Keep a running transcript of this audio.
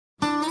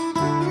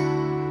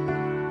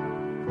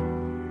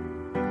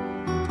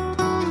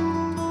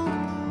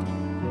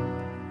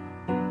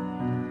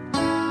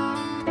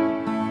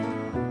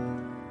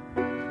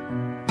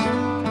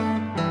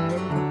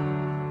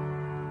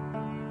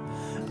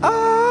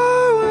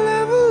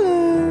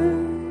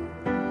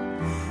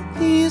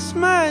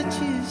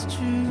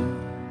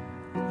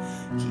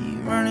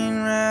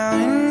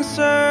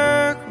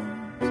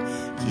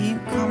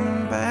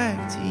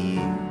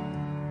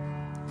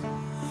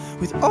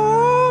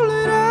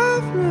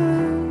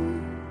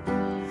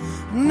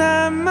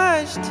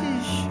much to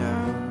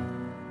show.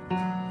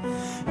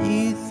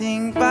 You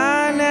think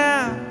by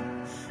now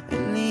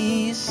at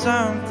least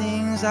some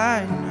things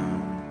I know.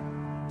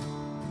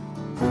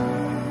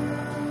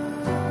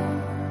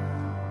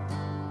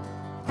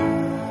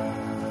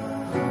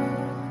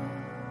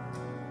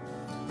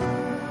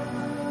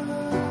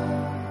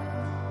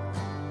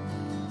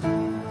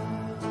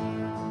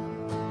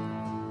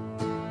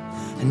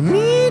 I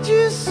need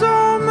you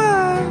so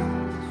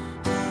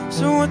much,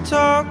 so I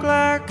talk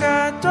like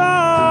I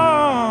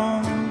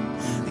don't.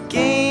 The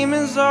game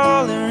is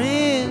all there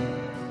is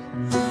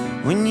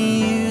when you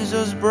use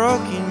those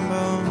broken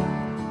bones.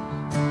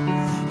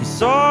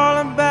 It's all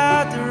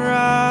about the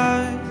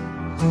rise,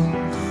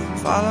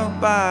 followed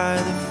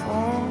by the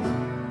fall.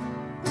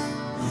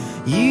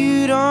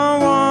 You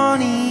don't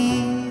want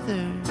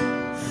either,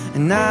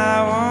 and I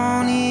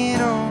want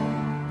it all.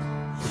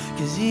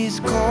 'Cause it's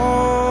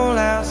cold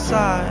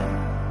outside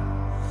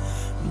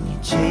when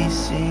you're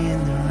chasing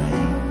the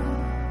rain.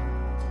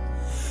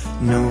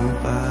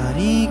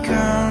 Nobody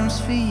comes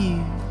for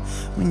you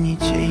when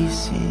you're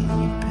chasing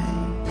your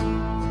pain.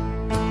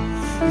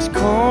 It's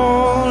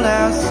cold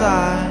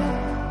outside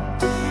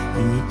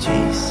when you're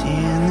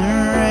chasing the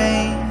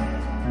rain.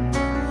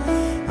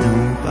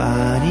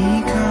 Nobody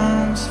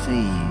comes for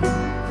you.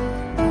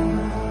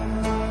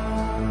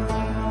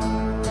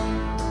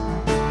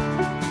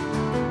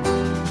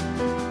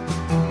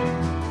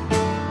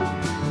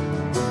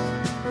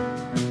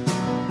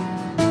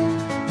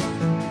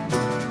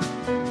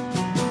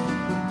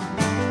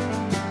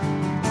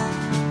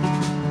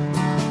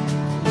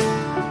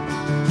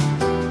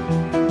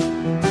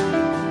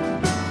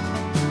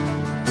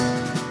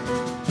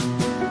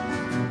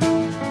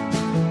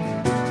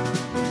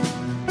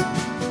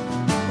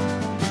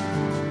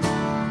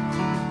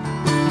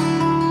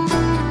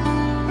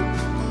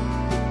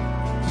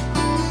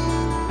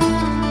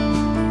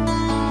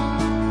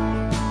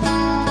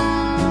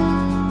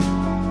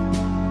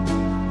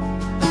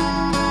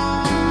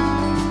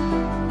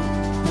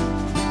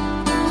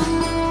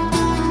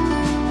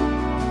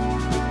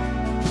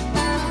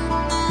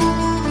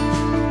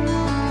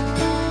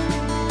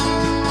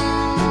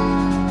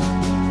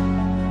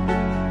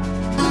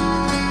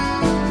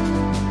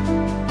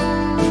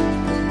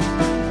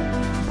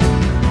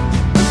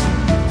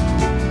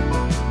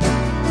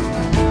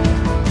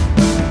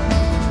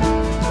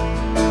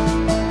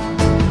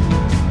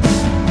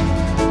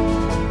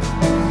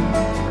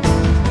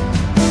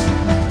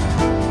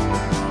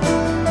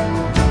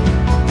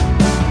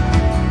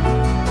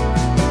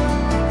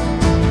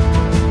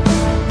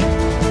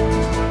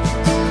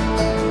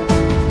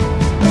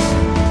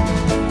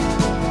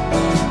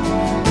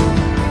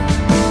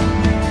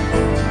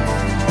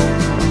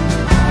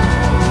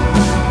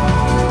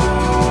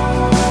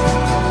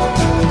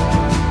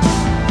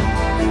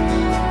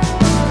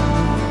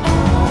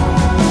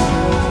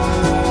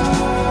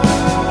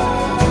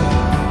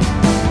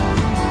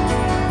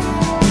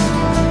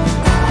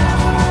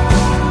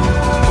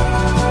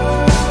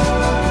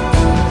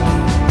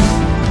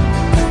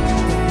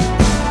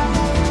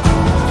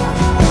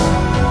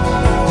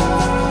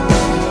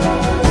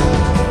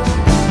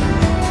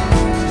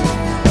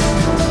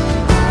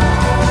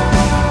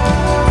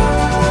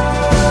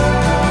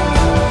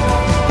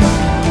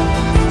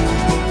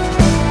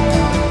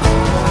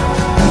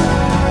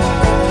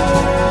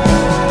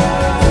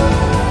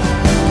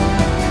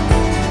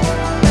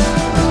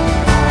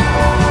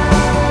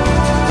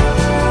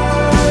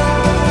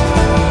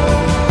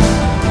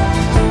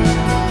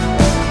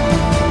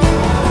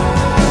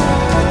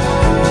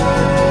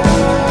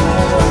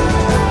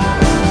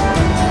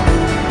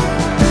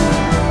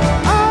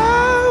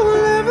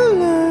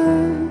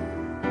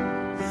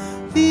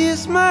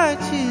 This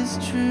much is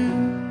true.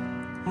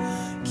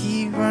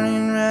 Keep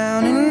running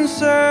round in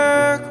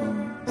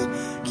circles,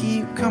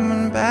 keep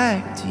coming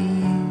back to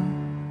you.